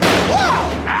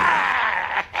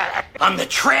I'm the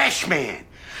trash man.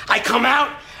 I come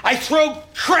out, I throw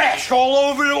trash all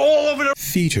over the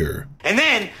theater. And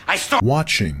then I start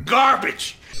watching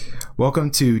garbage. Welcome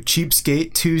to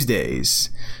Cheapskate Tuesdays.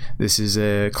 This is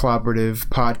a collaborative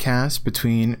podcast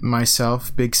between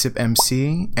myself, Big Sip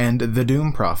MC, and the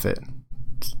Doom Prophet.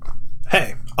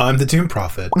 Hey, I'm the Doom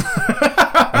Prophet.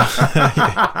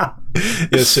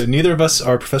 Yeah, so neither of us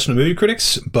are professional movie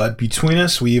critics, but between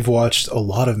us, we've watched a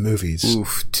lot of movies.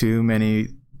 Oof, too many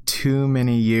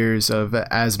years of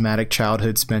asthmatic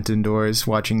childhood spent indoors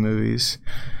watching movies.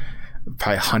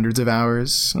 Probably hundreds of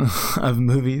hours of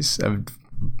movies of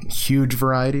huge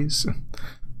varieties.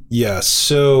 Yeah,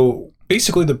 so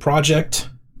basically the project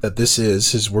that this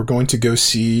is we're going to go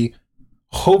see,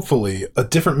 hopefully, a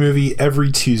different movie every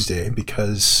Tuesday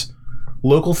because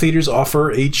local theaters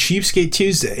offer a Cheapskate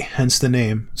Tuesday, hence the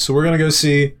name. So we're going to go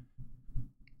see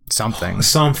something for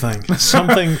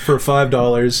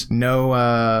 $5.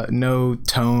 No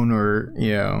tone or,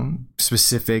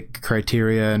 specific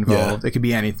criteria involved. Yeah. It could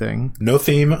be anything. No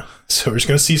theme. So we're just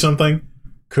going to see something.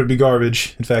 Could be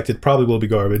garbage. In fact, it probably will be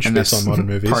garbage and based on modern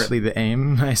movies. Partly the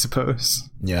aim, I suppose.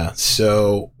 Yeah.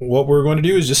 So what we're going to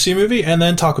do is just see a movie and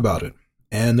then talk about it.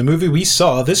 And the movie we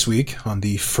saw this week on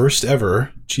the first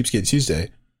ever Cheapskate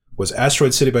Tuesday was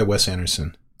Asteroid City by Wes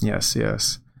Anderson. Yes.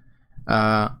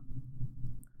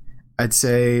 I'd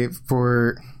say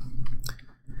for...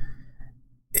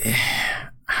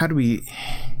 How do we...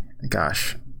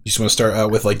 Gosh. You just want to start out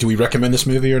with, do we recommend this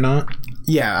movie or not?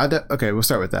 Yeah. Okay, we'll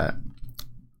start with that.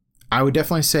 I would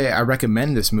definitely say I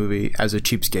recommend this movie as a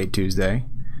Cheapskate Tuesday.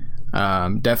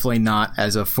 Definitely not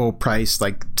as a full price,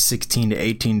 $16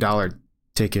 to $18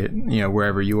 ticket,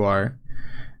 wherever you are.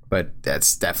 But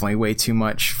that's definitely way too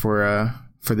much for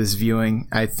this viewing.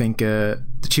 I think the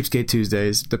Cheapskate Tuesday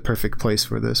is the perfect place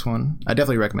for this one. I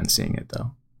definitely recommend seeing it,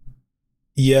 though.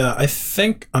 Yeah, I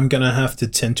think I'm going to have to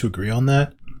tend to agree on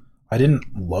that. I didn't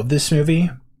love this movie,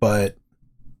 but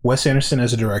Wes Anderson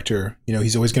as a director,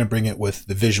 he's always going to bring it with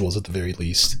the visuals at the very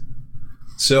least.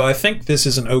 So I think this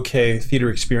is an okay theater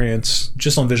experience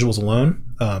just on visuals alone.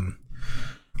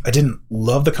 I didn't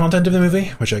love the content of the movie,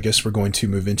 which I guess we're going to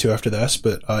move into after this,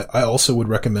 but I also would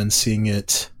recommend seeing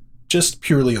it just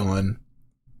purely on,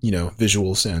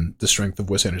 visuals and the strength of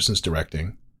Wes Anderson's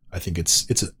directing. I think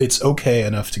it's okay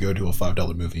enough to go to a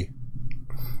 $5 movie.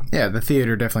 Yeah, the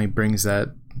theater definitely brings that,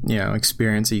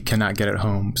 experience that you cannot get at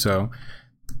home. So,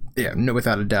 yeah, no,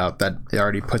 without a doubt, that it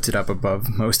already puts it up above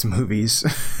most movies.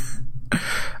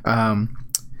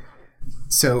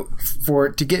 So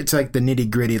to get to the nitty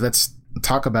gritty, let's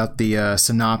talk about the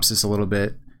synopsis a little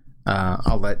bit.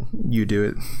 I'll let you do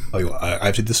it. Oh, I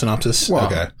have to do the synopsis? Well,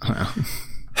 okay.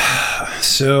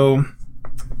 So,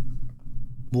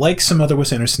 like some other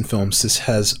Wes Anderson films, this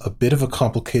has a bit of a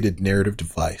complicated narrative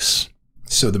device.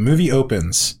 So the movie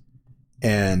opens,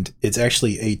 and it's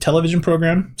actually a television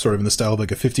program, sort of in the style of a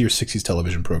 50s or 60s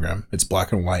television program. It's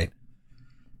black and white.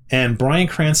 And Bryan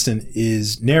Cranston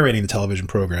is narrating the television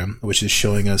program, which is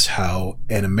showing us how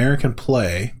an American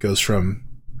play goes from,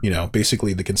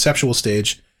 basically the conceptual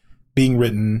stage, being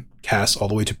written, cast, all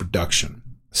the way to production.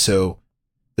 So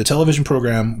the television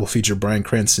program will feature Bryan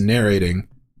Cranston narrating,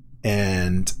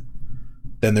 and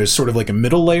then there's sort of a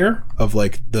middle layer of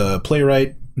the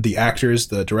playwright, the actors,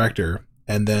 the director,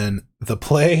 and then the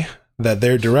play that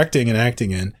they're directing and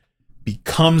acting in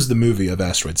becomes the movie of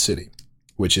Asteroid City,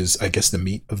 which is, I guess, the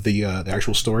meat of the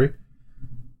actual story.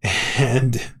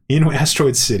 And in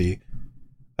Asteroid City,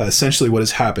 essentially what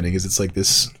is happening is it's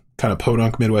this kind of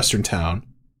podunk Midwestern town,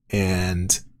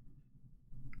 and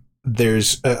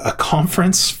there's a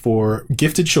conference for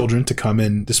gifted children to come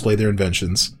and display their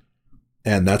inventions,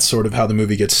 and that's sort of how the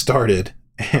movie gets started.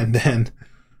 And then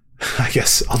I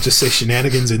guess I'll just say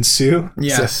shenanigans ensue.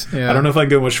 Yes. So, yeah. I don't know if I can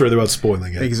go much further without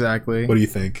spoiling it. Exactly. What do you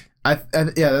think?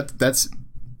 That's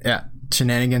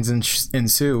shenanigans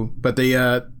ensue. But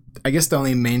I guess the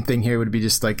only main thing here would be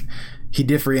just he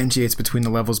differentiates between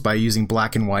the levels by using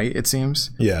black and white, it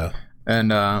seems. Yeah.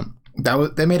 And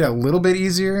they made it a little bit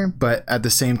easier, but at the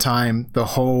same time, the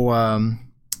whole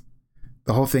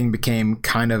thing became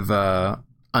kind of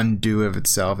undo of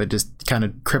itself. It just kind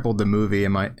of crippled the movie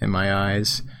in my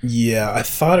eyes. Yeah, I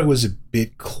thought it was a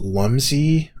bit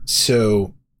clumsy.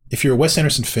 So if you're a Wes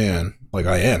Anderson fan, like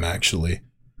I am actually,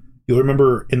 you'll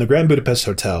remember in the Grand Budapest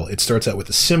Hotel, it starts out with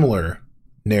a similar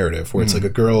narrative where it's a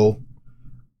girl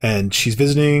and she's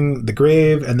visiting the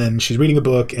grave, and then she's reading a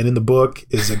book, and in the book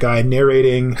is a guy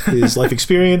narrating his life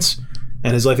experience,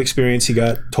 and his life experience, he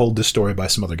got told this story by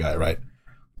some other guy, right?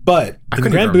 But in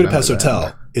the Grand Budapest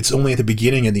Hotel, it's only at the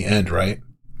beginning and the end, right?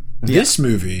 Yeah. This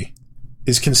movie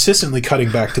is consistently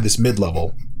cutting back to this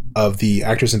mid-level of the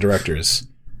actors and directors,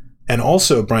 and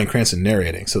also Bryan Cranston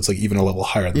narrating. So it's like even a level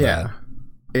higher than that.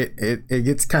 It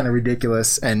gets kind of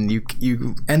ridiculous, and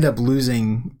you end up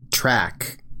losing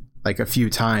track like a few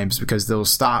times because they'll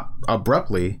stop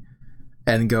abruptly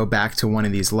and go back to one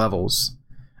of these levels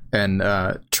and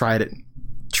try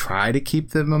to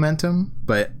keep the momentum,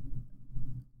 but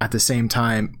at the same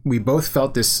time we both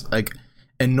felt this like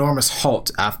enormous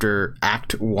halt after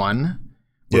Act 1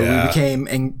 where we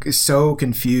became so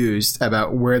confused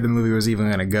about where the movie was even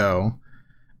going to go,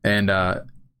 and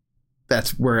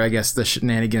that's where I guess the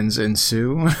shenanigans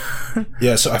ensue.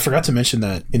 Yeah, so I forgot to mention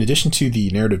that in addition to the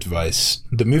narrative device,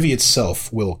 the movie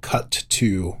itself will cut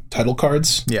to title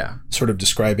cards. Yeah. Sort of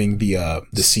describing the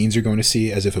scenes you're going to see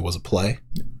as if it was a play.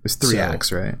 It's 3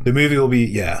 acts, right? The movie will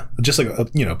be, just like,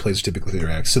 plays are typically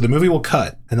 3 acts. So the movie will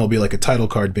cut, and there'll be like a title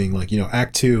card being like,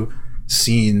 Act 2,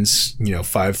 scenes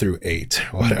 5 through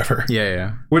 8 or whatever.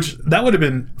 Yeah. Which that would have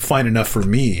been fine enough for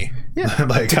me. Yeah.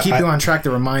 Like, to keep you on track,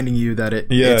 to reminding you that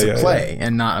it's a play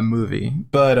and not a movie.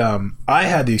 But I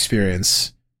had the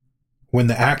experience when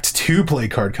the Act 2 play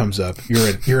card comes up.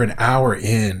 You're an hour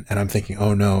in, and I'm thinking,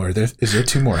 oh no, is there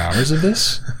 2 more hours of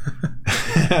this?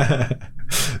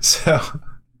 So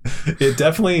it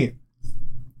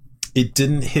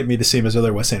didn't hit me the same as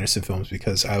other Wes Anderson films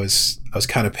because I was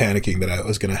kind of panicking that I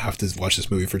was going to have to watch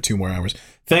this movie for 2 more hours.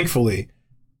 Thankfully,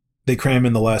 they cram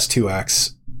in the last 2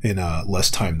 acts in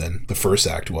less time than the first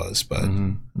act was. But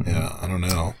I don't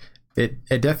know. It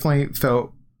definitely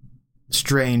felt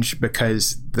strange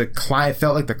because it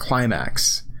felt like the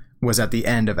climax was at the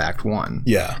end of Act 1.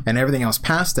 Yeah, and everything else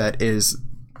past that is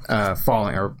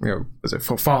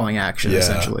falling action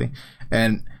essentially,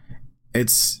 and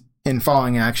it's. In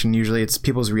following action, usually it's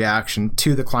people's reaction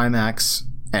to the climax,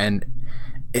 and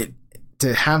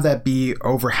to have that be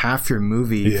over half your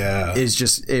movie is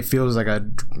just, it feels like a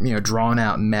drawn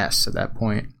out mess at that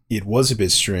point. It was a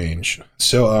bit strange.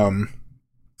 So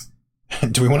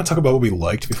do we want to talk about what we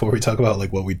liked before we talk about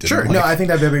like what we didn't Sure. like? No, I think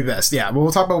that would be best. Yeah,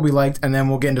 we'll talk about what we liked, and then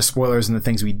we'll get into spoilers and the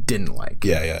things we didn't like.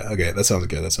 Yeah. Okay, that sounds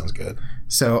good.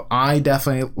 So I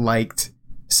definitely liked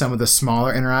some of the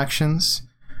smaller interactions.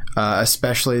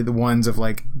 Especially the ones of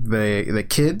like the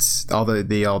kids, all the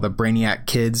Brainiac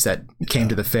kids that came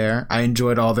to the fair. I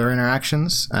enjoyed all their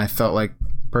interactions. I felt like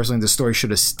personally the story should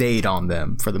have stayed on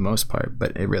them for the most part,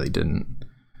 but it really didn't.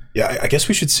 Yeah, I guess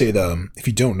we should say that if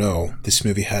you don't know, this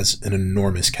movie has an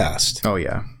enormous cast. Oh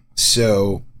yeah.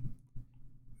 So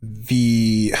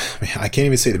I can't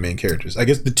even say the main characters. I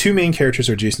guess the 2 main characters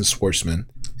are Jason Schwartzman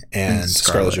and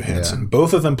Scarlett Johansson. Yeah.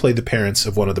 Both of them played the parents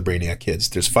of one of the Brainiac kids.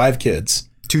 There's 5 kids.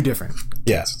 2 different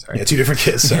kids. Yeah, 2 different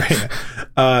kids. Sorry.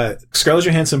 Scarlett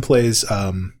Johansson plays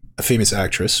a famous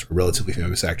actress, a relatively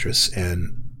famous actress,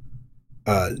 and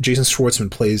Jason Schwartzman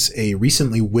plays a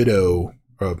recently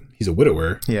he's a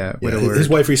widower. Yeah, widower. His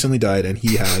wife recently died, and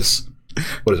he has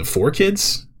 4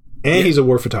 kids, and he's a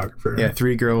war photographer. Yeah,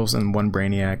 3 girls and 1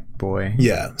 Brainiac boy.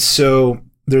 Yeah, so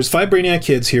there's 5 Brainiac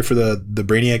kids here for the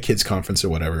Brainiac Kids Conference or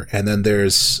whatever, and then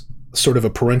there's sort of a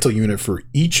parental unit for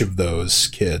each of those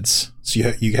kids.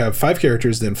 So you have 5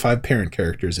 characters, then 5 parent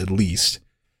characters at least.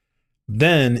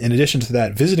 Then, in addition to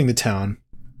that, visiting the town,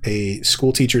 a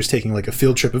school teacher is taking like a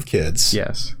field trip of kids.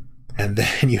 Yes. And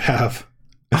then you have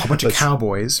a bunch of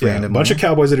cowboys randomly. A bunch of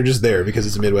cowboys that are just there because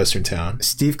it's a Midwestern town.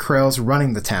 Steve Carell's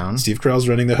running the town. Steve Carell's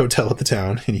running the hotel at the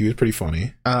town, and he was pretty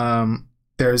funny.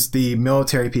 There's the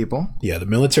military people. Yeah, the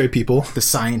military people. The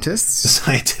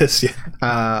scientists.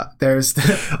 Yeah. There's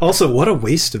also, what a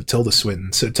waste of Tilda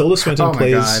Swinton. So Tilda Swinton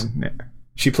plays... God.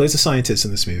 She plays a scientist in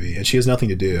this movie, and she has nothing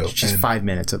to do. She's 5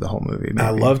 minutes of the whole movie. Maybe.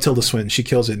 I love Tilda Swinton. She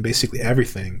kills it in basically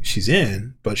everything she's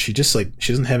in, but she just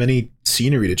she doesn't have any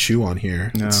scenery to chew on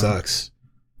here. No. It sucks.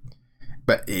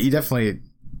 But you definitely,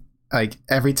 like,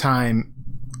 every time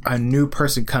a new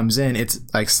person comes in, it's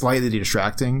like slightly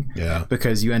distracting. Yeah.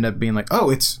 Because you end up being like,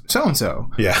 oh, it's so-and-so.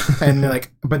 Yeah. And they're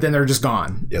like, but then they're just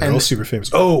gone. Yeah, they're all super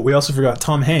famous. Oh, we also forgot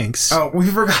Tom Hanks. Oh, we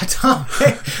forgot Tom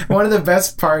Hanks. One of the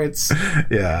best parts.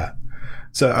 Yeah.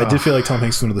 So I did feel like Tom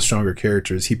Hanks is one of the stronger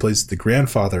characters. He plays the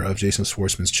grandfather of Jason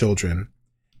Schwartzman's children.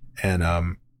 And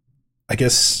I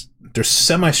guess they're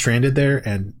semi-stranded there,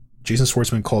 and Jason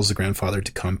Schwartzman calls the grandfather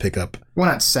to come pick up.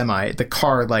 Well, not semi. The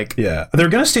car, like... Yeah. They're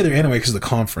going to stay there anyway because of the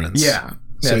conference. Yeah,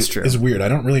 that's true. It's weird. I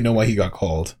don't really know why he got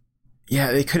called.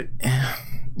 Yeah, they could...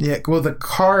 Yeah, well, the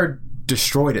car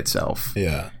destroyed itself.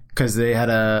 Yeah. Because they had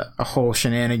a whole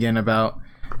shenanigan about...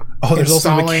 Oh, there's also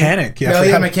a mechanic. Yeah,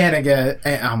 no, mechanic.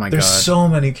 Oh, my God. There's so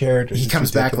many characters. He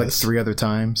comes back like 3 other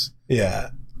times. Yeah.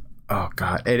 Oh,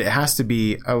 God. It has to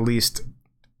be at least...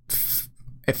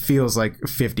 It feels like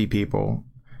 50 people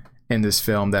in this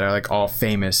film that are like all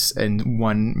famous in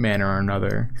one manner or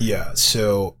another. Yeah,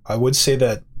 so I would say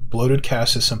that bloated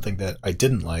cast is something that I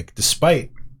didn't like,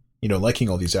 despite, you know, liking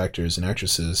all these actors and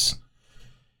actresses.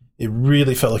 It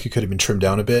really felt like it could have been trimmed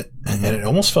down a bit, and it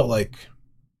almost felt like,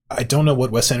 I don't know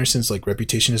what Wes Anderson's like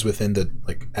reputation is within the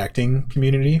like acting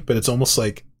community, but it's almost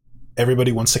like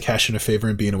everybody wants to cash in a favor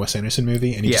and be in a Wes Anderson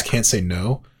movie, and he just can't say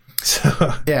no. So,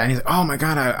 yeah, and he's like, oh my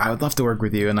god, I would love to work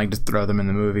with you, and like just throw them in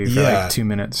the movie for like 2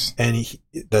 minutes. And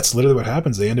that's literally what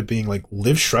happens. They end up being like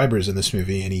Liv Schreiber's in this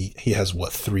movie, and he has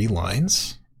what, 3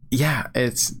 lines? Yeah,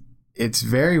 it's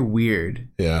very weird.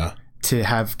 Yeah, to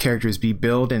have characters be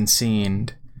billed and seen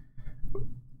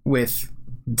with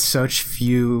such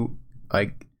few,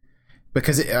 like,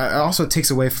 because it also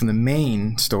takes away from the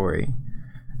main story,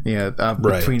 you know,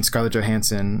 between Scarlett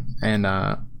Johansson and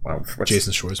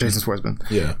Jason Schwartzman.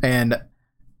 Yeah, and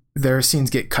their scenes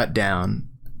get cut down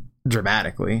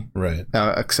dramatically. Right.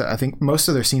 I think most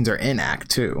of their scenes are in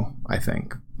Act 2. I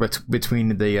think, but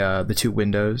between the 2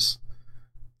 windows,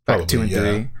 Act 2 and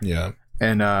 3. Yeah,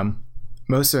 and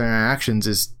most of their interactions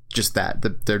is just that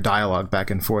their dialogue back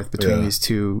and forth between these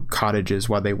 2 cottages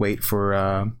while they wait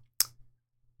for.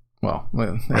 Well,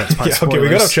 that's okay, we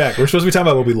got off track. We're supposed to be talking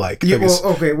about what we like. Yeah,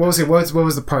 okay. What was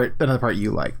the part? Another part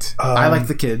you liked? I liked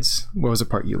the kids. What was the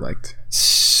part you liked?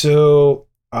 So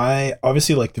I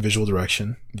obviously like the visual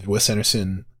direction. Wes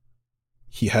Anderson,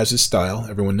 he has his style.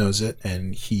 Everyone knows it,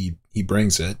 and he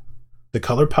brings it. The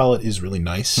color palette is really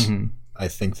nice. Mm-hmm. I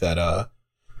think that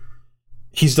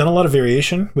he's done a lot of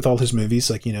variation with all his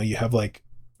movies. Like, you know, you have like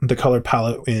the color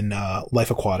palette in Life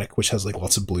Aquatic, which has like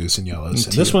lots of blues and yellows.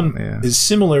 And this one is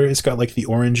similar. It's got like the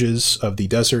oranges of the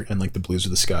desert and like the blues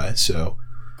of the sky. So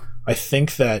I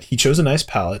think that he chose a nice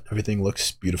palette. Everything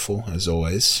looks beautiful as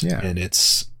always. Yeah. And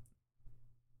it's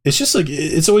just like,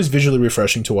 it's always visually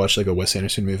refreshing to watch like a Wes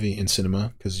Anderson movie in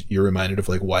cinema, because you're reminded of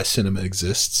like why cinema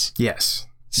exists. Yes.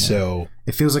 So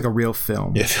it feels like a real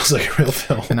film. Yeah, it feels like a real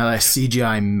film. And not a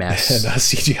CGI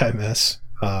mess.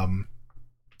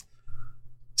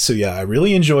 So yeah, I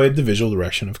really enjoyed the visual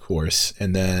direction, of course.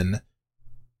 And then,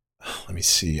 let me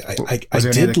see. Was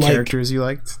there any other characters you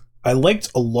liked? I liked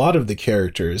a lot of the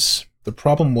characters. The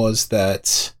problem was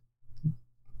that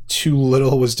too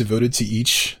little was devoted to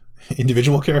each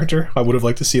individual character. I would have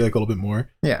liked to see like a little bit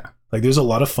more. Yeah. Like, there's a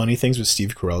lot of funny things with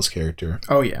Steve Carell's character.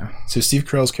 Oh, yeah. So Steve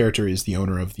Carell's character is the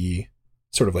owner of the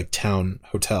sort of like town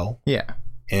hotel. Yeah.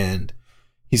 And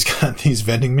he's got these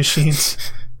vending machines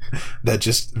that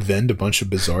just vend a bunch of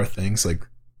bizarre things. Like,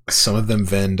 some of them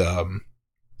vend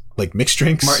like mixed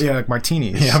drinks. Like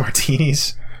martinis. Yeah,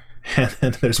 martinis. And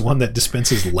then there's one that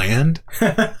dispenses land.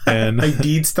 And like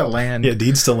deeds to land. Yeah,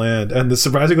 deeds to land. And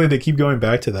surprisingly, they keep going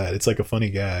back to that. It's like a funny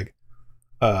gag.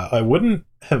 I wouldn't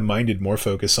have minded more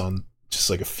focus on just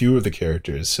like a few of the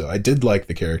characters. So I did like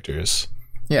the characters.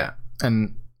 Yeah.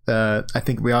 And I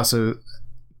think we also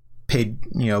paid,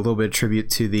 you know, a little bit of tribute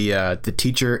to the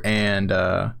teacher and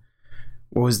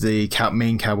what was the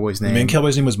main cowboy's name? The main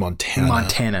cowboy's name was Montana.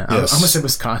 Montana. Yes. I almost said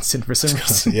Wisconsin for some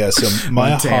reason. Yeah, so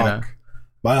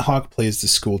Maya Hawke plays the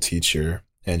school teacher,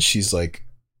 and she's like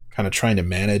kind of trying to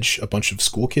manage a bunch of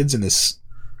school kids in this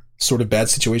sort of bad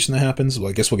situation that happens. Well,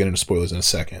 I guess we'll get into spoilers in a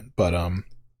second, but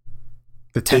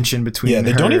the tension between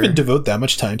they don't even devote that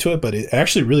much time to it, but it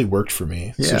actually really worked for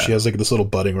me. Yeah. So she has like this little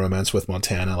budding romance with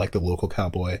Montana, like the local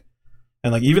cowboy,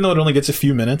 and like even though it only gets a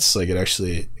few minutes, like it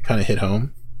actually kind of hit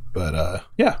home. But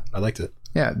yeah, I liked it.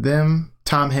 Yeah,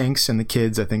 Tom Hanks and the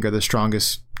kids, I think, are the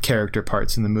strongest character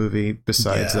parts in the movie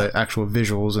besides the actual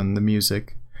visuals and the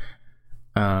music.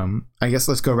 I guess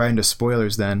let's go right into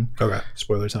spoilers then. Okay,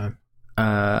 spoiler time.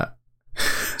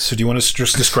 So do you want to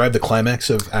just describe the climax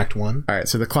of Act 1? All right,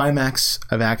 so the climax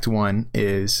of Act 1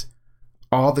 is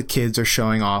all the kids are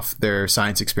showing off their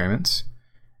science experiments.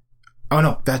 Oh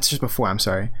no, that's just before, I'm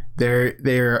sorry.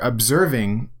 They're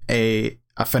observing a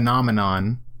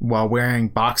phenomenon while wearing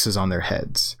boxes on their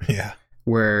heads. Yeah.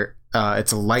 Where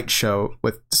it's a light show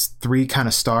with 3 kind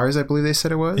of stars, I believe they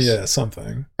said it was. Yeah,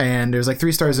 something. And there's like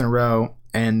 3 stars in a row,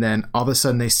 and then all of a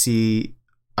sudden they see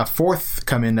a 4th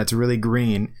come in that's really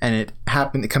green, and it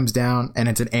comes down, and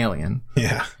it's an alien.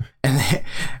 Yeah. And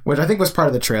which I think was part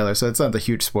of the trailer, so it's not the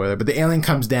huge spoiler, but the alien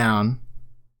comes down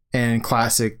in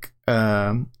classic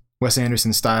Wes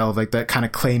Anderson style of like that kind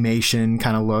of claymation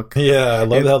kind of look. Yeah, I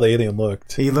love how the alien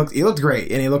looked. He looked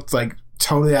great, and he looked like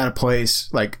totally out of place.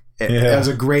 Like it was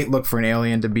a great look for an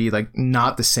alien to be like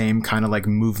not the same kind of like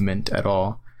movement at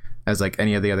all as like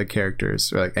any of the other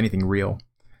characters or like anything real.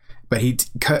 But he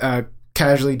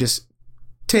casually just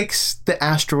takes the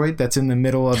asteroid that's in the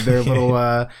middle of their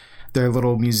little their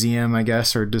little museum, I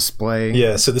guess, or display.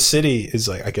 Yeah, so the city is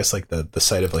like, I guess, like the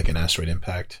site of like an asteroid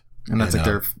impact. And that's like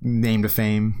their name to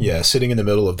fame. Yeah, sitting in the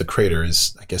middle of the crater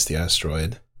is, I guess, the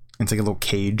asteroid. It's like a little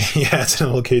cage. Yeah, it's in a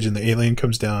little cage, and the alien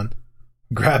comes down,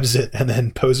 grabs it, and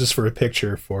then poses for a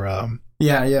picture for Jason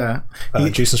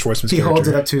Schwartzman's character. He holds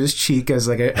it up to his cheek as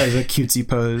a cutesy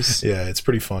pose. Yeah, it's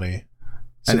pretty funny.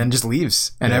 And then just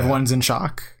leaves, and everyone's in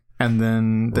shock. And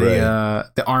then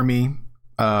the army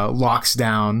locks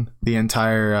down the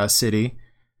entire city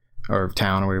or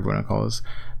town, or whatever you want to call it.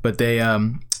 But they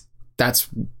that's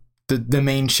the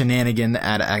main shenanigan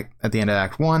at the end of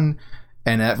Act 1,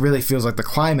 and that really feels like the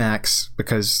climax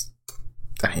because,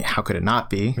 I mean, how could it not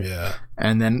be? Yeah.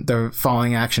 And then the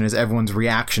following action is everyone's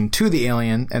reaction to the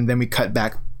alien, and then we cut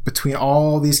back between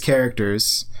all these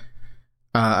characters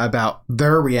about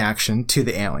their reaction to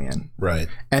the alien. Right.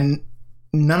 And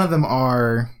none of them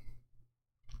are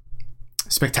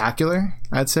spectacular,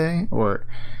 I'd say, or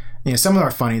some of them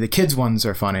are funny. The kids' ones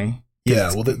are funny.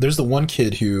 Yeah, well, there's the one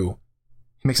kid who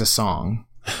makes a song.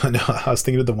 No, I was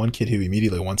thinking of the one kid who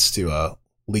immediately wants to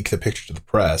leak the picture to the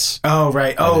press. Oh,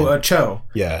 right. Cho.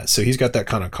 Yeah, so he's got that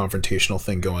kind of confrontational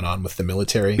thing going on with the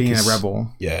military. Being a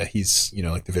rebel. Yeah, he's,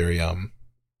 like the very,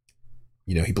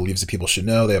 he believes that people should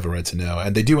know, they have a right to know.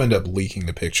 And they do end up leaking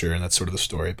the picture, and that's sort of the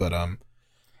story. But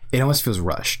it almost feels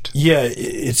rushed. Yeah,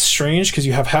 it's strange because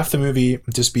you have half the movie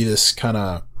just be this kind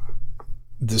of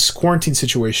this quarantine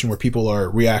situation where people are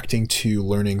reacting to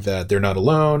learning that they're not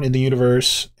alone in the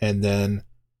universe, and then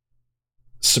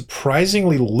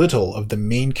surprisingly little of the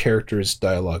main character's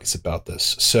dialogue is about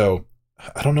this. So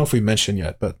I don't know if we mentioned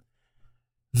yet, but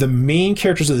the main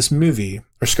characters of this movie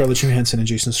are Scarlett Johansson and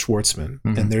Jason Schwartzman,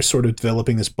 and they're sort of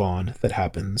developing this bond that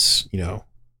happens,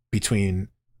 between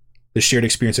the shared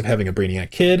experience of having a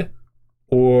brainiac kid,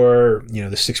 or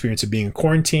this experience of being in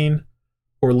quarantine,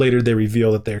 or later they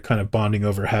reveal that they're kind of bonding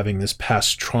over having this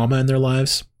past trauma in their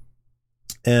lives.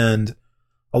 And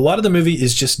a lot of the movie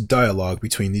is just dialogue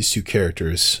between these two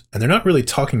characters, and they're not really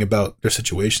talking about their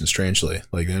situation, strangely.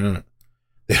 Like, they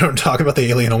don't talk about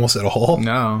the alien almost at all.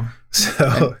 No.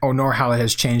 Or nor how it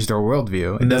has changed their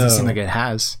worldview. It doesn't seem like it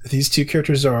has. These two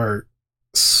characters are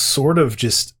sort of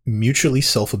just mutually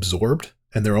self-absorbed,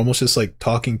 and they're almost just like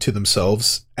talking to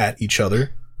themselves at each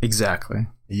other. Exactly.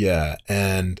 Yeah,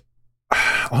 and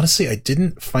honestly, I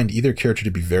didn't find either character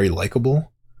to be very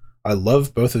likable. I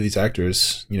love both of these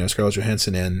actors. Scarlett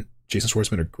Johansson and Jason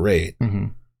Schwartzman are great,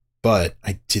 but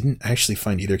I didn't actually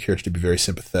find either character to be very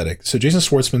sympathetic. So Jason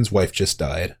Schwartzman's wife just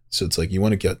died, so it's like you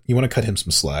want to cut him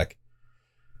some slack.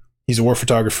 He's a war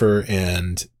photographer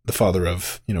and the father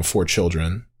of 4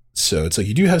 children, so it's like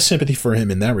you do have sympathy for him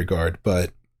in that regard.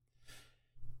 But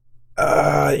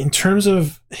in terms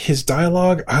of his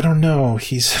dialogue, I don't know.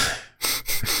 He's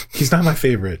not my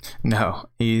favorite. No,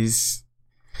 it's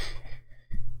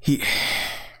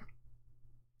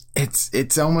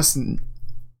almost,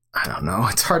 I don't know.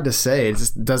 It's hard to say. It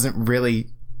just doesn't really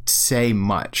say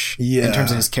much in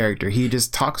terms of his character. He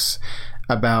just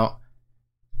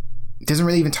doesn't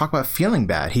really even talk about feeling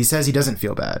bad. He says he doesn't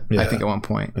feel bad, I think, at one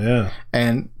point. Yeah.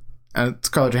 And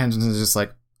Scarlett Johansson is just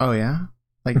like, oh, yeah?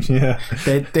 Like, yeah.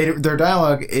 Their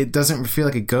dialogue, it doesn't feel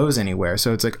like it goes anywhere.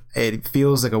 So it's like, it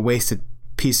feels like a wasted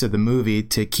piece of the movie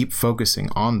to keep focusing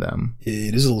on them.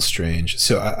 It is a little strange.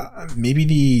 So maybe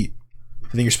the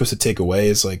thing you're supposed to take away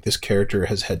is like this character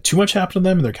has had too much happen to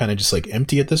them and they're kind of just like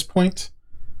empty at this point.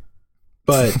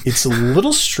 But it's a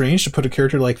little strange to put a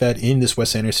character like that in this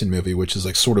Wes Anderson movie, which is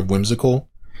like sort of whimsical.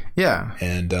 Yeah.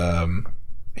 And I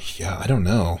don't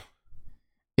know.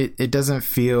 It doesn't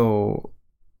feel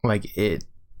like it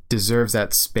deserves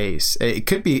that space. It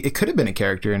could have been a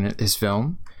character in his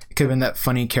film. It could have been that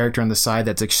funny character on the side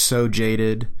that's like so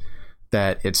jaded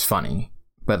that it's funny.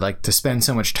 But like to spend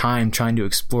so much time trying to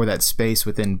explore that space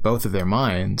within both of their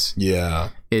minds. Yeah.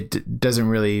 It doesn't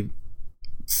really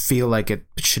feel like it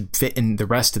should fit in the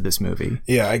rest of this movie.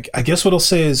 Yeah, I guess what I'll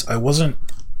say is I wasn't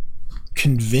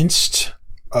convinced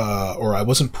or I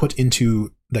wasn't put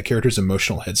into that character's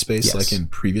emotional headspace like in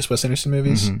previous Wes Anderson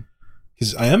movies.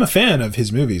 Because I am a fan of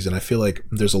his movies, and I feel like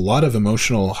there's a lot of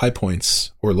emotional high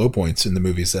points or low points in the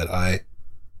movies that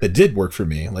did work for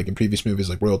me. Like in previous movies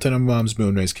like Royal Tenenbaums,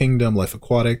 Moonrise Kingdom, Life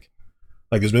Aquatic.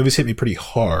 Like those movies hit me pretty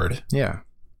hard. Yeah.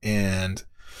 And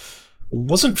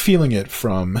wasn't feeling it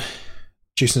from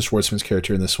Jason Schwartzman's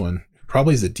character in this one.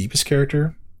 Probably is the deepest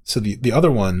character. So the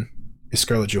other one is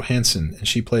Scarlett Johansson, and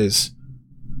she plays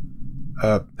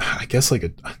I guess like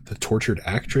the tortured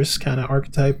actress kind of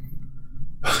archetype.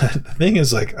 The thing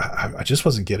is, like, I just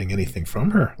wasn't getting anything from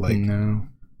her. Like, no.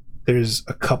 There's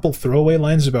a couple throwaway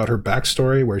lines about her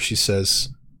backstory where she says,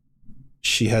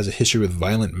 she has a history with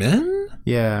violent men.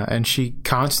 Yeah, and she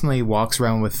constantly walks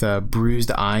around with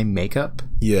bruised eye makeup.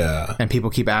 Yeah. And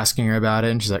people keep asking her about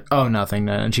it, and she's like, oh, nothing.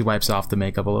 And she wipes off the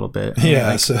makeup a little bit. Yeah,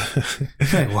 like, so...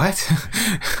 like, what?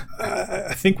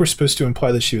 I think we're supposed to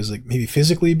imply that she was like maybe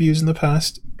physically abused in the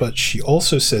past, but she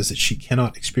also says that she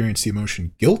cannot experience the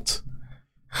emotion guilt.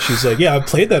 She's like, yeah, I've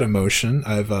played that emotion.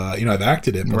 I've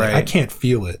acted it, but right. I can't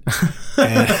feel it.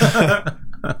 And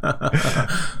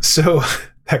so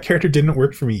that character didn't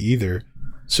work for me either.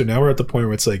 So now we're at the point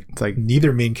where it's like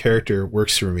neither main character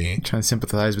works for me. I'm trying to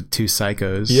sympathize with two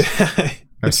psychos. Yeah.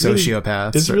 Or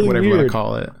sociopaths, it's or really whatever weird. you want to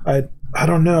call it. I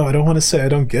don't know. I don't want to say I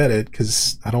don't get it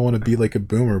because I don't want to be like a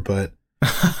boomer, but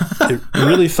it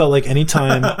really felt like any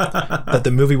time that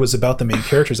the movie was about the main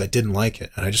characters, I didn't like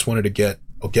it. And I just wanted to get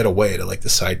away to like the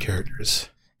side characters.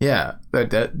 Yeah.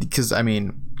 Because, I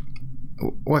mean,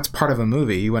 what's part of a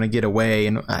movie? You want to get away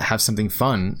and have something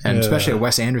fun. And especially a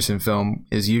Wes Anderson film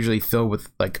is usually filled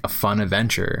with like a fun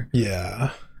adventure.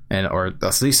 Yeah. Or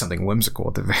at least something whimsical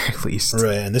at the very least.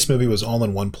 Right. And this movie was all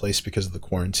in one place because of the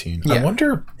quarantine. Yeah. I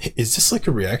wonder, is this like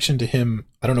a reaction to him?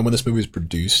 I don't know when this movie was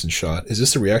produced and shot. Is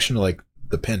this a reaction to like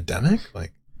the pandemic?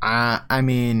 Like, I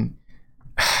mean,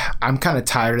 I'm kind of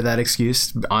tired of that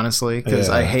excuse, honestly, because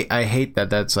I hate that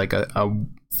that's like a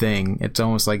thing. It's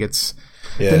almost like it's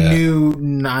the new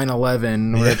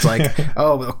 9/11 where it's like,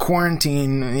 oh,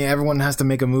 quarantine. Yeah, everyone has to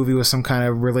make a movie with some kind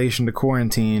of relation to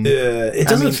quarantine. It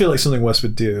doesn't feel like something Wes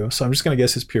would do. So I'm just going to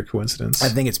guess it's pure coincidence. I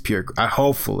think it's pure.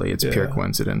 Hopefully it's pure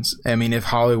coincidence. I mean, if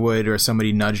Hollywood or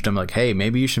somebody nudged him like, hey,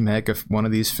 maybe you should make one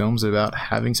of these films about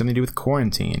having something to do with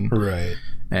quarantine. Right.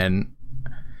 And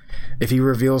if he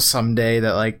reveals someday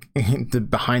that like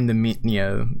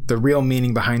the real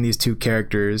meaning behind these two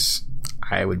characters,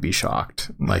 I would be shocked.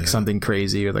 Like something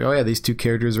crazy, or like, oh yeah, these two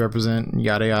characters represent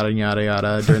yada yada yada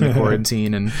yada during the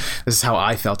quarantine, and this is how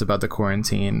I felt about the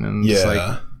quarantine. And it's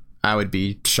like, I would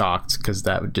be shocked because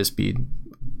that would just be,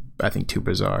 I think, too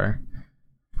bizarre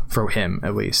for him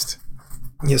at least.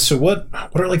 Yeah. So what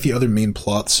are like the other main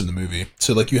plots in the movie?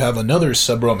 So like you have another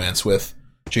sub-romance with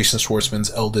Jason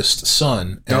Schwartzman's eldest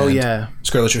son and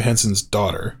Scarlett Johansson's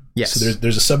daughter. Yes. So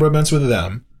there's a sub-romance with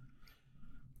them.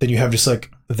 Then you have just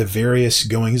like the various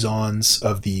goings-ons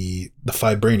of the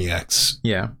five Brainiacs.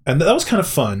 Yeah. And that was kind of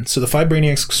fun. So the five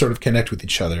Brainiacs sort of connect with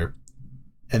each other,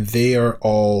 and they are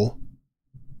all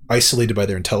isolated by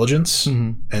their intelligence.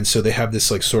 Mm-hmm. And so they have this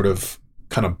like sort of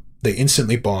kind of, they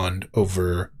instantly bond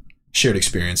over shared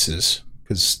experiences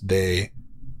because they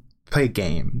play a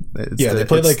game. They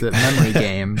play like the memory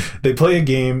game. They play a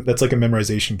game that's like a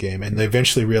memorization game, and they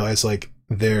eventually realize like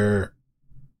they're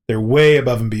way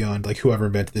above and beyond like whoever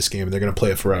invented this game, and they're going to play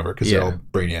it forever because they're all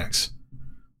Brainiacs.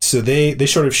 So they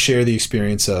sort of share the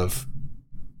experience of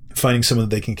finding someone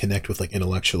that they can connect with like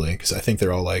intellectually, because I think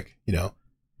they're all like, you know,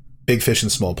 big fish in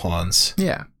small ponds.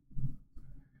 Yeah.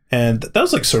 And that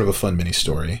was like sort of a fun mini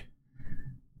story.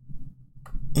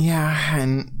 Yeah,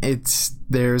 and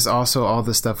there's also all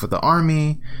the stuff with the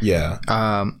army. Yeah.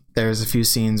 There's a few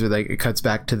scenes where like it cuts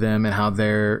back to them and how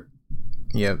they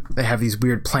have these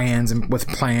weird plans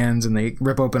and they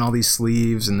rip open all these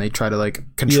sleeves and they try to like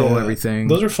control everything.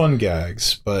 Those are fun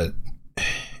gags, but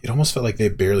it almost felt like they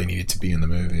barely needed to be in the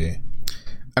movie.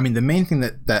 I mean, the main thing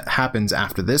that happens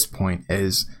after this point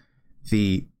is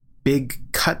the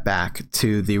big cutback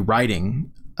to the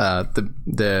writing,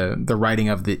 the writing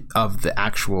of the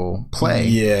actual play.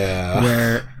 Yeah.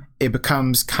 Where it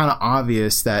becomes kind of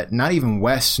obvious that not even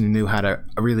Wes knew how to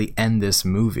really end this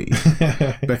movie,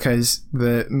 because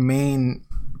the main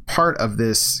part of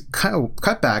this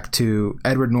cut back to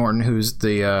Edward Norton, who's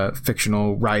the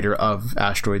fictional writer of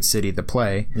Asteroid City, the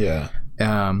play. Yeah.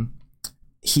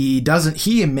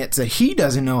 He admits that he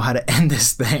doesn't know how to end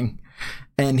this thing,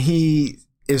 and he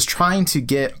is trying to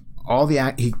get all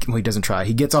the he doesn't try.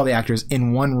 He gets all the actors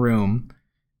in one room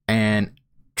and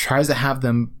tries to have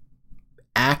them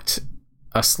act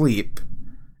asleep,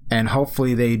 and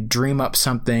hopefully they dream up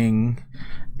something.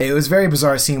 It was a very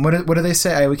bizarre scene. What do they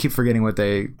say? I would keep forgetting what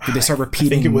they start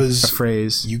repeating. I think it was a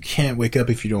phrase. You can't wake up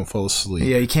if you don't fall asleep.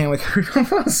 Yeah, you can't wake up if you don't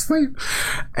fall asleep.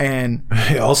 And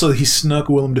also, he snuck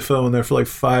Willem Dafoe in there for like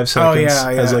 5 seconds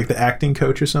as like the acting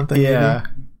coach or something. Yeah.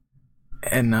 Maybe?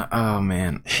 And oh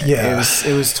man, yeah,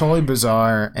 it was totally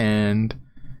bizarre, and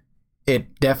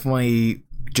it definitely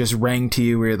just rang to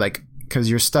you where you're like, because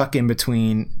you're stuck in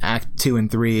between Act 2 and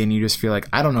 3, and you just feel like,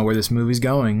 I don't know where this movie's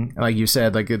going. Like you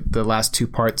said, like the last two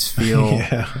parts feel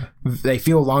they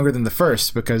feel longer than the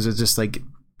first, because it's just like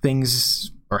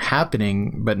things are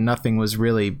happening, but nothing was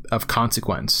really of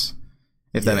consequence.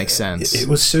 If that makes sense. It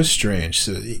was so strange.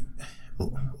 So,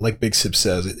 like Big Sip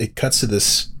says, it cuts to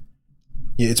this,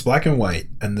 Yeah, it's black and white,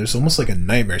 and there's almost like a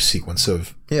nightmare sequence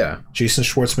of Jason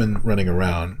Schwartzman running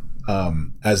around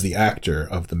as the actor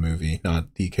of the movie,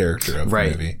 not the character of the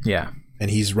movie. Yeah.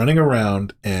 And he's running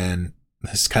around, and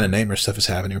this kind of nightmare stuff is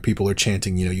happening where people are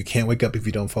chanting, you can't wake up if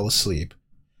you don't fall asleep.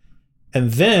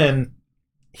 And then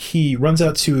he runs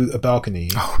out to a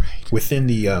balcony within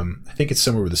the, I think it's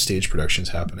somewhere where the stage production's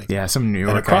happening. Yeah, some New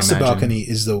York. And across the balcony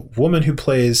is the woman who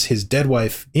plays his dead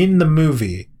wife in the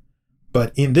movie.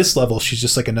 But in this level, she's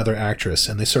just like another actress,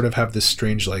 and they sort of have this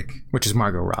strange, like... Which is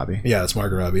Margot Robbie. Yeah, it's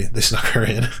Margot Robbie. They snuck her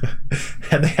in.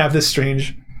 And they have this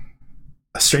strange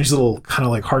little kind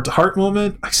of like heart-to-heart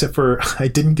moment, except for I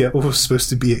didn't get what was supposed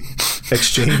to be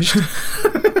exchanged.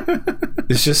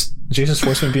 It's just Jason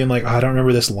Schwartzman being like, I don't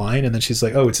remember this line, and then she's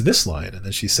like, oh, it's this line, and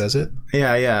then she says it.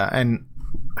 Yeah. And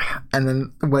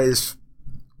then what is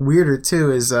weirder,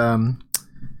 too, is I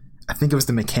think it was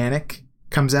the mechanic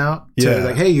comes out to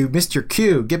like, hey, you missed your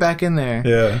cue, get back in there.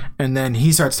 Yeah. And then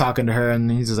he starts talking to her, and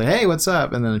he's just like, hey, what's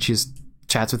up? And then she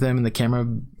chats with him, and the camera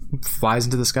flies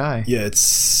into the sky. Yeah,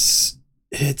 it's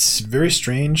very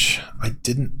strange.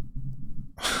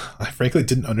 I frankly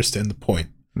didn't understand the point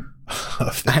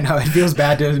of that. I know, it feels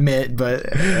bad to admit,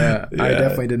 but I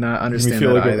definitely did not understand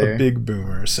that like either. A big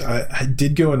boomer. So I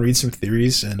did go and read some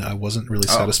theories, and I wasn't really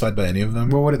satisfied by any of them.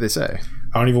 Well, what did they say?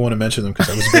 I don't even want to mention them because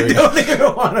I was very don't even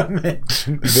want to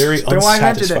mention. Very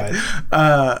unsatisfied.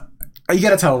 You got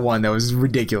to tell one that was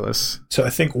ridiculous. So I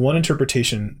think one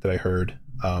interpretation that I heard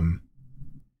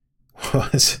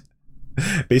was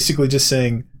basically just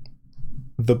saying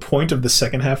the point of the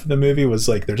second half of the movie was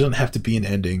like, there doesn't have to be an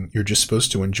ending. You're just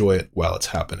supposed to enjoy it while it's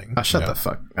happening. Oh, shut the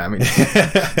fuck. I mean,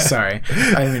 sorry.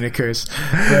 I didn't mean to curse.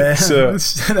 But so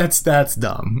that's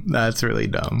dumb. That's really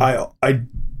dumb. I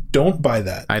don't buy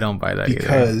that. I don't buy that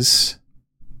because either.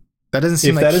 That doesn't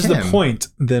seem like if that is the point,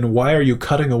 then why are you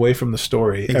cutting away from the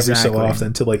story every so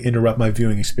often to like interrupt my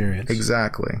viewing experience?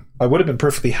 Exactly. I would have been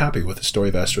perfectly happy with the story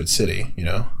of Asteroid City,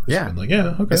 Just been like,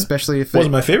 yeah, okay. Especially if it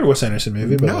wasn't my favorite Wes Anderson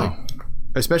movie, but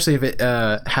especially if it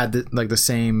had the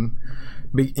same,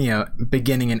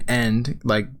 beginning and end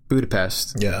like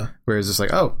Budapest. Yeah. Whereas it's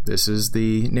like, oh, this is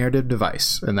the narrative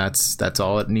device, and that's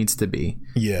all it needs to be.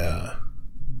 Yeah.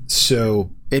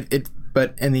 So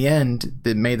but in the end,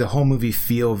 it made the whole movie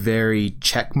feel very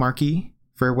checkmarky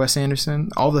for Wes Anderson.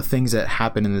 All the things that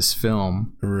happen in this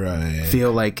film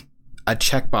feel like a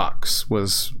checkbox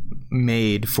was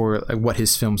made for like what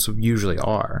his films usually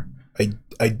are.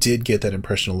 I did get that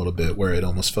impression a little bit, where it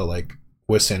almost felt like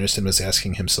Wes Anderson was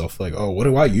asking himself, like, oh, what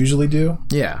do I usually do?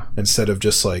 Yeah. Instead of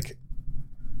just like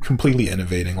completely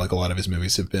innovating like a lot of his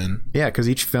movies have been. Yeah, because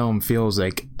each film feels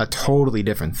like a totally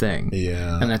different thing.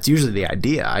 Yeah. And that's usually the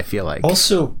idea, I feel like.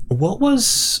 Also, what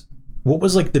was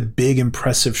like the big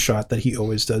impressive shot that he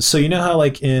always does? So you know how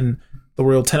like in The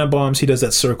Royal Tenenbaums he does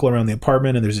that circle around the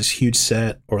apartment and there's this huge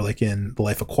set, or like in The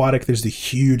Life Aquatic there's the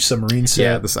huge submarine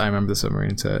set. Yeah, I remember the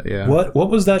submarine set, yeah. What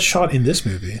was that shot in this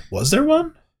movie? Was there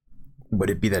one?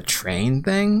 Would it be the train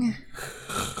thing?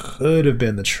 Could have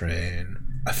been the train.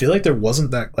 I feel like there wasn't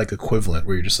that like equivalent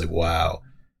where you're just like, wow,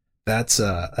 that's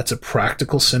a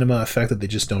practical cinema effect that they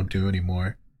just don't do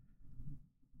anymore.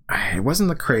 It wasn't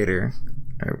the crater,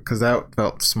 because that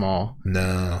felt small.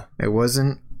 No, it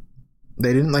wasn't.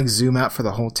 They didn't like zoom out for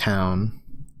the whole town.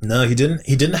 No, he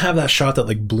didn't have that shot that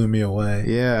like blew me away.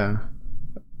 Yeah,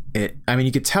 I mean,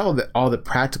 you could tell that all the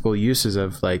practical uses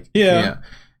of like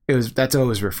that's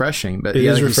always refreshing. But it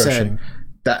is like refreshing. You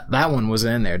said, that one was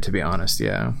in there, to be honest.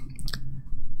 Yeah.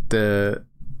 The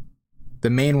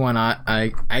main one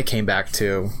I came back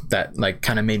to that like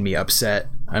kind of made me upset.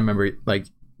 I remember like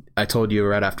I told you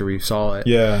right after we saw it.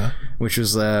 Yeah. Which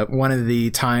was one of the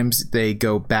times they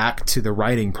go back to the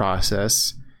writing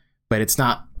process, but it's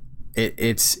not.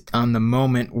 It's on the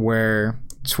moment where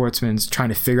Schwartzman's trying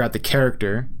to figure out the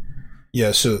character.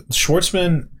 Yeah. So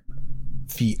Schwartzman,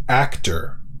 the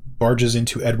actor, barges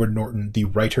into Edward Norton, the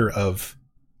writer of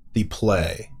the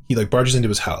play. He like barges into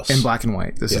his house in black and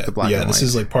white. This is the black and white. Yeah, this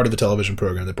is like part of the television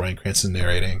program that Bryan Cranston's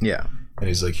narrating. Yeah, and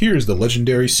he's like, "Here's the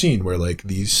legendary scene where like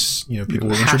these people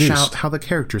were introduced. Hash out how the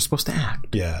character is supposed to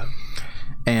act." Yeah,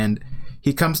 and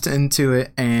he comes into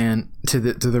it and to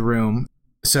the room.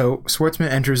 So Schwartzman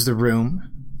enters the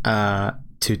room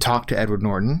to talk to Edward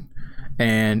Norton,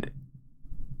 and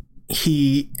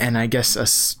I guess a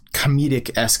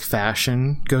comedic-esque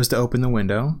fashion goes to open the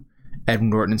window. Edward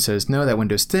Norton says, "No, that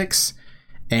window sticks."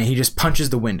 And he just punches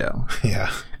the window. Yeah.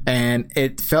 And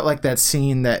it felt like that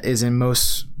scene that is in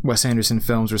most Wes Anderson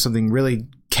films where something really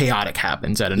chaotic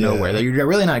happens out of nowhere that you're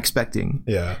really not expecting.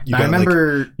 Yeah. I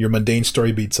remember like, your mundane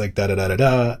story beats like da da da da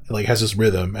da, it like has this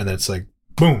rhythm, and then it's like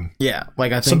boom. Yeah,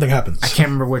 like I think Something happens. I can't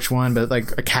remember which one, but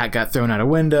like a cat got thrown out a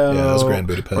window. Yeah, it was Grand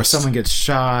Budapest. Or someone gets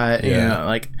shot. Yeah. You know,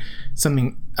 like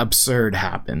something absurd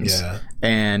happens. Yeah.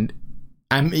 And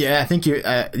I think you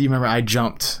remember I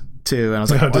jumped too, and I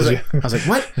was like, I was like,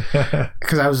 what?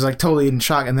 Because I was like totally in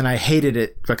shock, and then I hated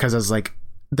it because I was like,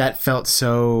 that felt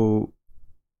so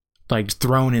like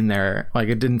thrown in there. Like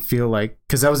it didn't feel like,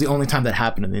 because that was the only time that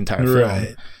happened in the entire film,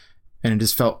 right? And it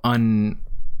just felt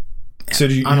So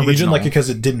you didn't like it because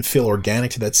it didn't feel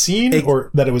organic to that scene, or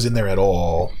that it was in there at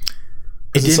all?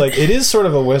 It's like, it is sort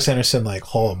of a Wes Anderson like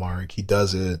hallmark. He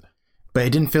does it, but it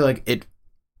didn't feel like it.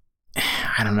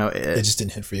 I don't know. It just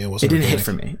didn't hit for you. It didn't hit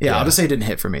for me. Yeah, I'll just say it didn't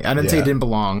hit for me. I didn't say it didn't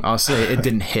belong. I'll say it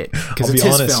didn't hit because it's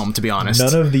his film. To be honest,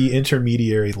 none of the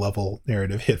intermediary level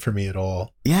narrative hit for me at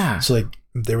all. Yeah. So like,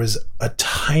 there was a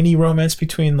tiny romance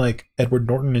between like Edward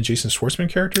Norton and Jason Schwartzman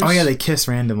characters. Oh yeah, they kiss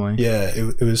randomly. Yeah,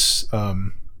 it was.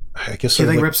 I guess he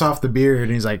like rips off the beard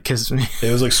and he's like, "Kiss me."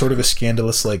 It was like sort of a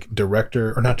scandalous like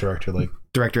director or not director, like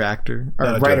director actor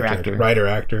or writer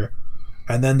actor.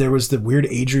 And then there was the weird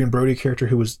Adrian Brody character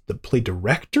who was the play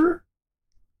director.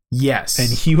 Yes, and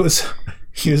he was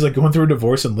like going through a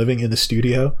divorce and living in the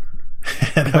studio.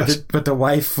 But the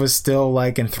wife was still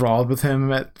like enthralled with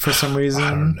him for some reason.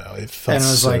 I don't know. It felt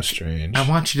so strange. I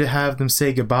want you to have them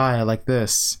say goodbye like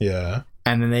this. Yeah.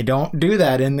 And then they don't do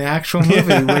that in the actual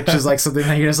movie, which is like something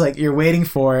that you're just like, you're waiting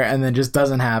for and then just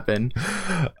doesn't happen.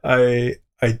 I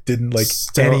didn't like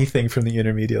anything from the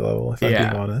intermediate level, if I'm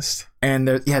being honest. And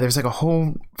there's like a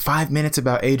whole 5 minutes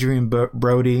about Adrian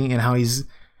Brody and how he's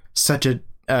such a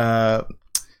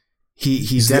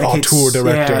he's the auteur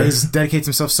director. Yeah, he dedicates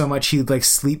himself so much he like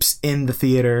sleeps in the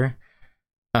theater.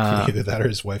 Either that or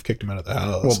his wife kicked him out of the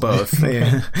house. Well, both.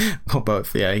 Yeah.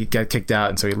 Yeah, he got kicked out,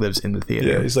 and so he lives in the theater.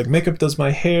 Yeah, he's like, makeup does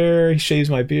my hair, he shaves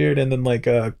my beard, and then like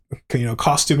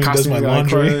costuming does my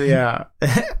laundry. Yeah.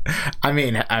 I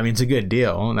mean, it's a good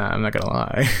deal. No, I'm not gonna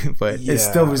lie, but it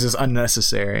still was just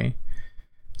unnecessary.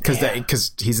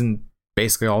 Because he's in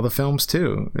basically all the films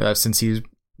too, since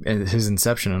his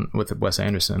inception with Wes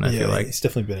Anderson. I feel like he's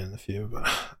definitely been in a few, but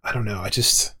I don't know. I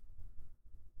just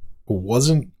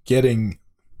wasn't getting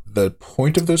the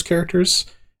point of those characters.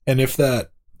 And if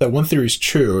that one theory is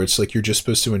true, it's like you're just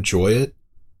supposed to enjoy it.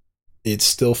 It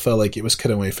still felt like it was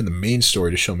cut away from the main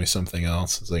story to show me something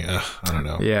else. It's like, I don't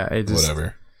know. Yeah,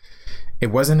 whatever. It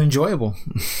wasn't enjoyable.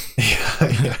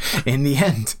 Yeah. In the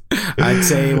end, I'd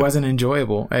say it wasn't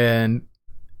enjoyable. And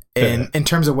in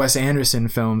terms of Wes Anderson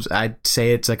films, I'd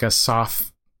say it's like a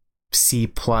soft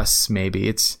C+, maybe.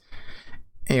 It's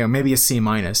maybe a C-.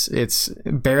 It's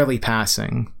barely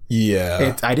passing.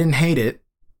 Yeah. I didn't hate it,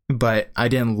 but I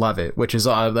didn't love it, which is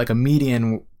like a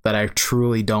median that I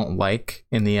truly don't like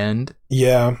in the end.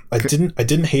 Yeah, I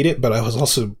didn't hate it, but I was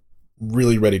also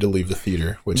really ready to leave the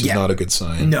theater, which is not a good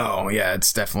sign. No, yeah,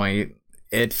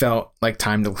 it felt like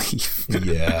time to leave.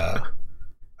 Yeah.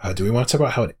 Do we want to talk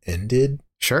about how it ended?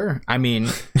 Sure. I mean,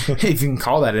 if you can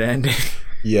call that an ending.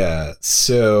 Yeah,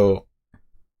 so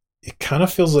it kind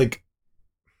of feels like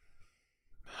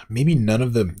maybe none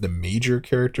of the major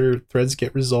character threads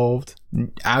get resolved.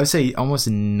 I would say almost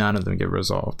none of them get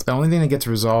resolved. The only thing that gets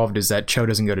resolved is that Cho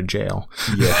doesn't go to jail.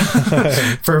 Yeah.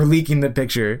 For leaking the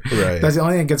picture. Right. That's the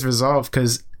only thing that gets resolved,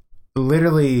 because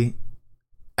literally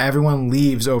everyone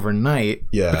leaves overnight.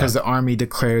 Yeah. Because the army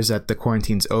declares that the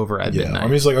quarantine's over at midnight.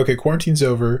 Army's like, okay, quarantine's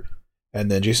over.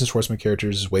 And then Jason Schwartzman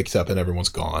characters wakes up and everyone's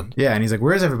gone. Yeah, and he's like,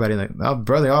 where's everybody? Like, oh,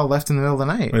 bro, they all left in the middle of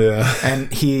the night. Yeah.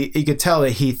 And you could tell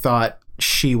that he thought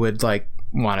she would like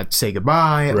want to say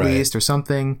goodbye at least or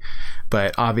something,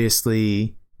 but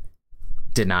obviously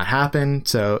did not happen.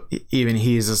 So even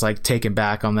he's just like taken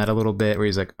back on that a little bit, where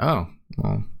he's like, oh,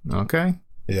 well, okay.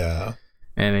 Yeah.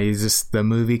 And the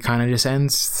movie kind of just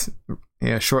ends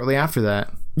shortly after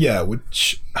that. Yeah,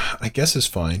 which I guess is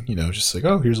fine. Just like,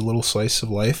 oh, here's a little slice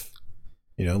of life.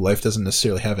 Life doesn't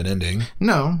necessarily have an ending.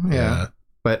 No, yeah.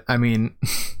 But I mean,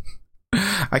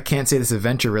 I can't say this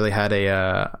adventure really had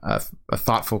a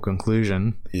thoughtful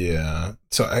conclusion. Yeah.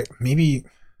 So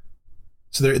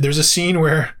there's a scene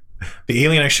where the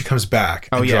alien actually comes back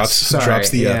and drops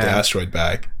the asteroid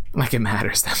back. Like it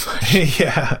matters that much.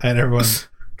 Yeah, and everyone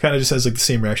kind of just has like the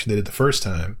same reaction they did the first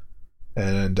time,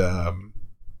 and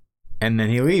then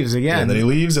he leaves again. And then he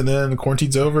leaves, and then the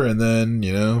quarantine's over, and then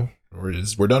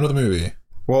we're done with the movie.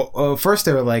 Well, first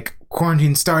they were like,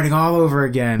 quarantine starting all over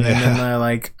again. And then they're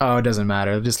like, oh, it doesn't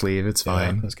matter. Just leave. It's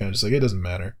fine. Yeah, it's kind of just like, it doesn't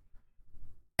matter.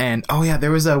 And,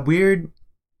 there was a weird...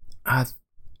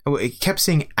 it kept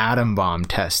saying atom bomb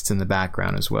tests in the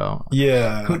background as well.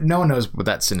 Yeah. No one knows what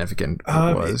that significant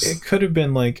was. It could have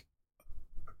been like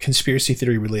conspiracy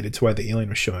theory related to why the alien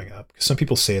was showing up. Because some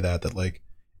people say that like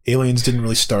aliens didn't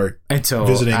really start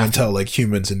visiting until like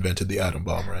humans invented the atom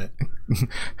bomb, right?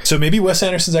 So maybe Wes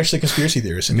Anderson's actually a conspiracy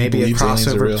theorist, and maybe he a believes aliens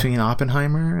are crossover real. between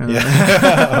Oppenheimer.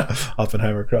 Yeah,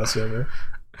 Oppenheimer crossover.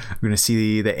 We're gonna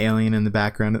see the alien in the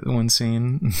background at the one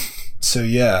scene. So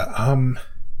yeah, I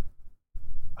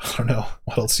don't know.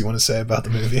 What else do you want to say about the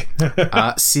movie?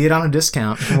 See it on a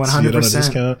discount, 100%. See it on a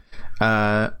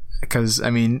discount. Because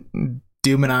I mean,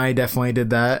 Doom and I definitely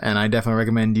did that, and I definitely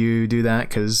recommend you do that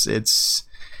because it's.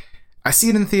 I see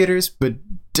it in theaters, but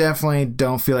definitely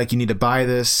don't feel like you need to buy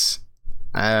this.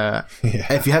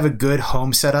 If you have a good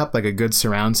home setup, like a good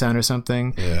surround sound or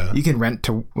something, you can rent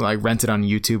it on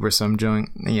YouTube or some joint.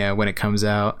 Yeah, when it comes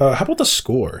out. How about the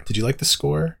score? Did you like the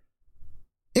score?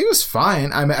 It was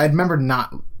fine. I mean, I remember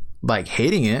not like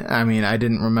hating it. I mean, I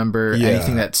didn't remember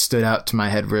anything that stood out to my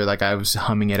head where like I was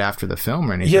humming it after the film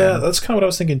or anything. Yeah, that's kind of what I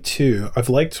was thinking too. I've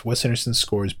liked Wes Anderson's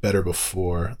scores better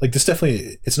before. Like this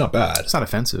definitely, it's not bad. It's not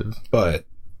offensive. But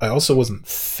I also wasn't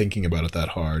thinking about it that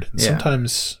hard. And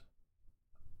sometimes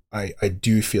I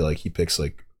do feel like he picks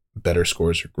like better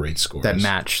scores or great scores. That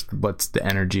match what's the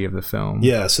energy of the film.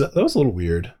 Yeah, so that was a little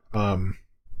weird.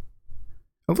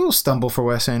 A little stumble for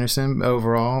Wes Anderson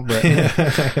overall, but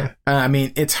I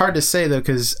mean, it's hard to say though,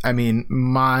 because I mean,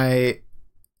 my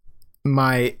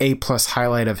A+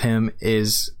 highlight of him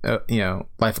is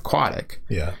Life Aquatic.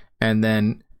 Yeah, and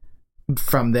then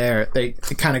from there, it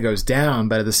kind of goes down,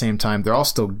 but at the same time, they're all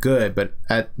still good. But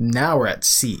now we're at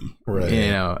C.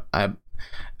 Right.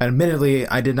 Admittedly,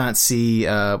 I did not see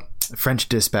French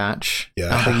Dispatch. Yeah, I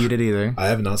don't think you did either. I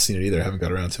have not seen it either. I haven't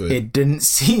got around to it. It didn't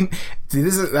seem.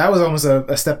 That was almost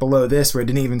a step below this, where it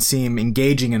didn't even seem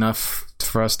engaging enough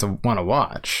for us to want to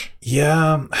watch.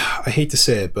 Yeah, I hate to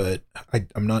say it, but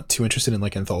I'm not too interested in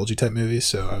like anthology type movies,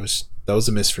 so that was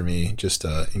a miss for me, just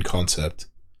in concept.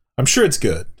 I'm sure it's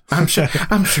good. I'm sure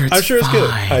it's good.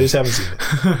 I just haven't seen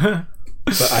it.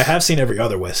 But I have seen every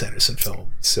other Wes Anderson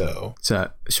film, so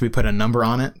should we put a number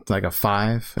on it, like a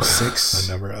 5, a 6?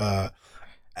 A number.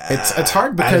 It's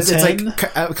hard because it's like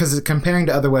because comparing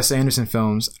to other Wes Anderson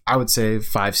films, I would say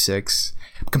 5, 6.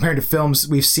 Compared to films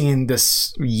we've seen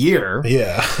this year,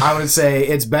 I would say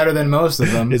it's better than most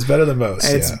of them. It's better than most.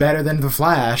 It's better than The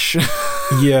Flash.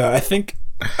 Yeah, I think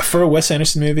for a Wes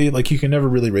Anderson movie, like you can never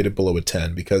really rate it below a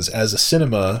 10 because as a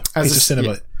cinema,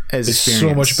 it's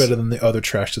so much better than the other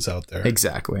trash that's out there.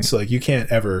 Exactly. So like you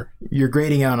can't ever. You're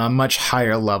grading out on a much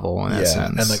higher level in that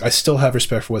sense. And like I still have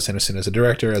respect for Wes Anderson as a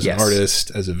director, as an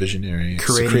artist, as a visionary, as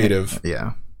a creative.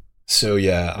 Yeah. So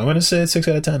yeah, I'm gonna say it's 6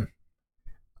 out of 10.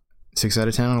 6 out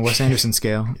of 10 on a Wes Anderson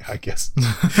scale. I guess.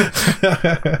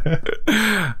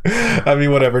 I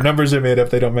mean, whatever. Numbers are made up.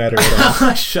 They don't matter at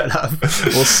all. Shut up.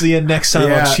 We'll see you next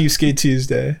time on Cheapskate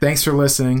Tuesday. Thanks for listening.